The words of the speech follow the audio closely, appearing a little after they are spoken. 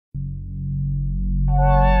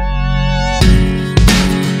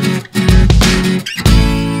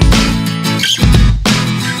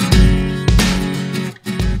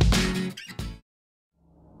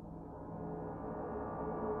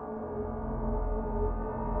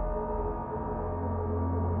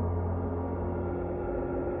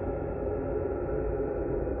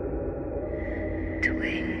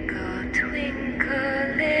Twinkle,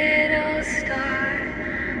 twinkle, little star,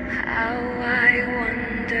 how I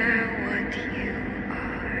wonder what you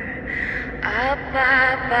are. Up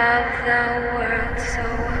above the world so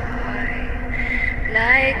high,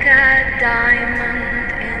 like a diamond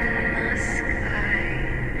in the sky.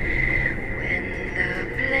 When the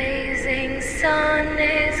blazing sun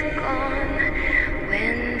is gone,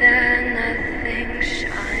 when the nothing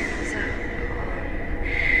shines upon,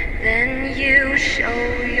 then you show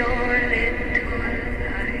your little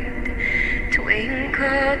light.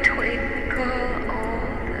 Twinkle, twinkle all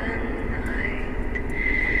the night.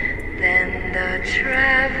 Then the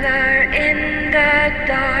traveler in the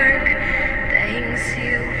dark thanks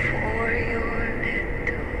you for your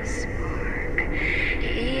little spark.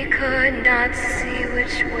 He could not see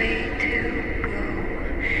which way to go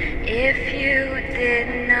if you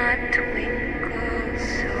did not twinkle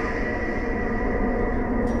so.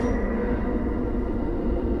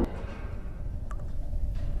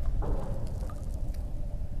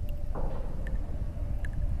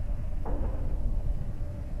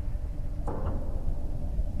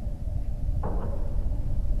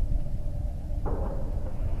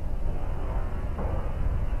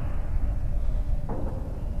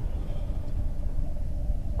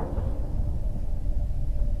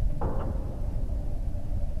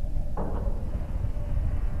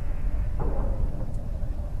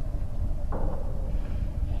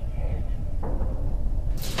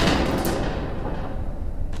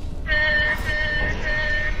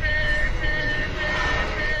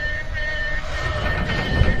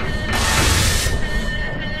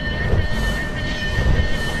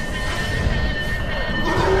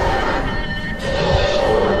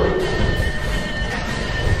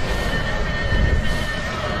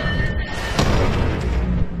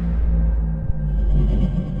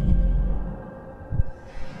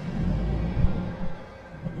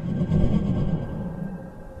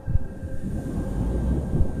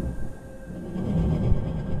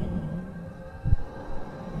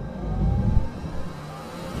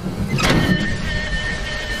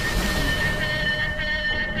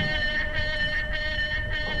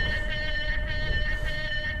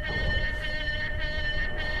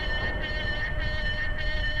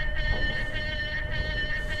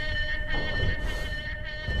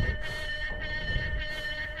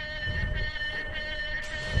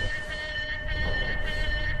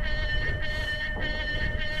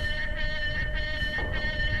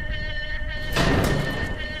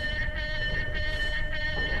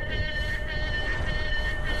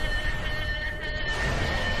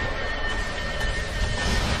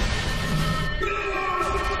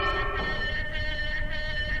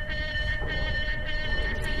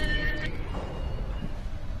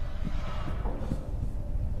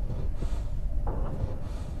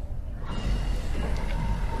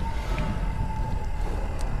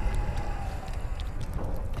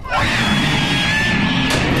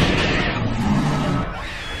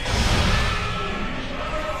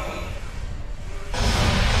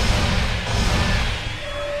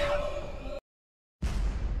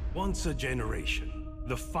 Once a generation,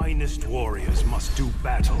 the finest warriors must do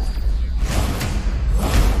battle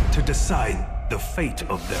to decide the fate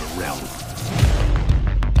of their realm.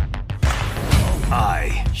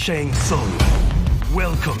 I, Shang Tsung,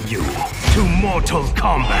 welcome you to Mortal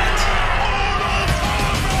Kombat!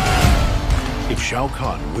 If Shao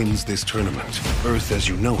Kahn wins this tournament, Earth as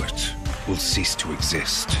you know it will cease to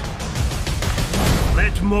exist.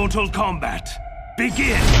 Let Mortal Kombat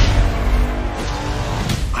begin!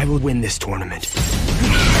 I will win this tournament.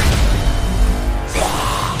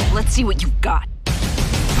 Let's see what you've got.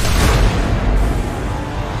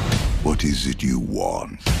 What is it you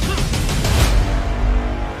want?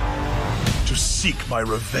 To seek my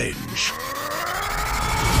revenge.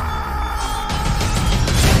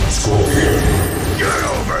 Scorpion, get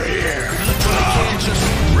over here!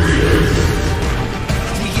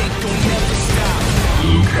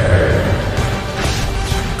 Liu Kang.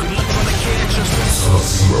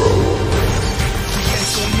 Sub-Zero.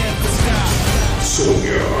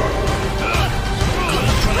 Sonya.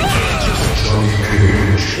 Johnny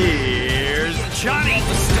Cage. Here's Johnny!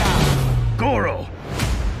 Goro!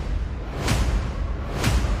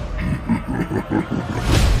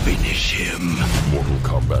 Finish him. Mortal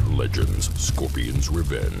Kombat Legends: Scorpion's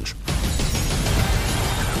Revenge.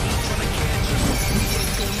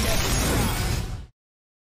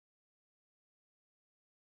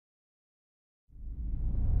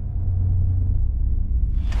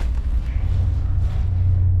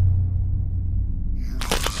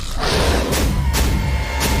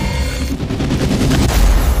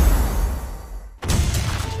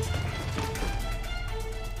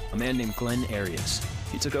 man named Glenn Arias.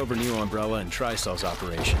 He took over New Umbrella and Tristar's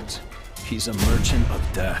operations. He's a merchant of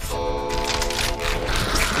death.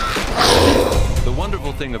 The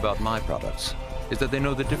wonderful thing about my products is that they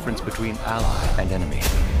know the difference between ally and enemy.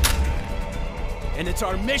 And it's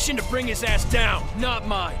our mission to bring his ass down, not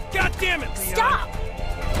mine. God damn it, Leon! Stop!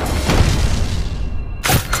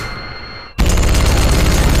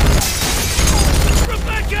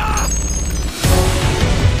 Rebecca!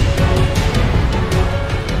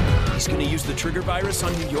 He's gonna use the trigger virus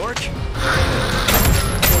on New York?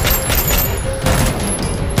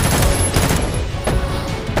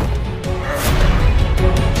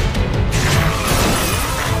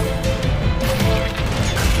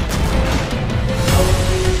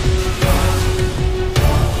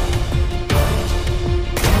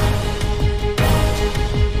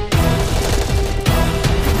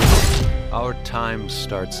 Our time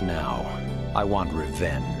starts now. I want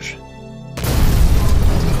revenge.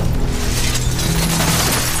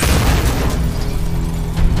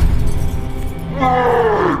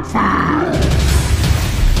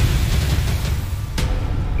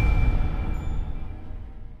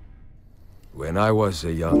 When I was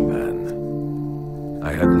a young man,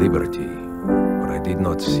 I had liberty, but I did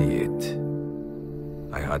not see it.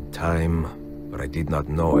 I had time, but I did not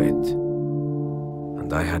know it.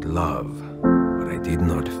 And I had love, but I did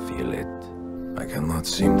not feel it. I cannot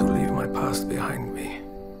seem to leave my past behind me.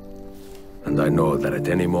 And I know that at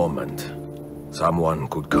any moment, someone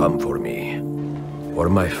could come for me, or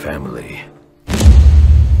my family.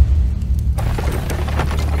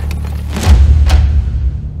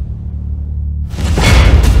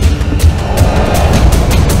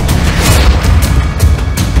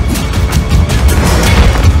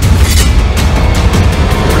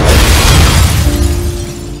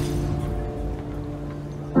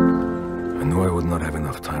 I knew I would not have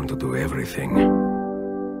enough time to do everything.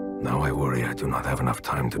 Now I worry I do not have enough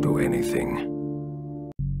time to do anything.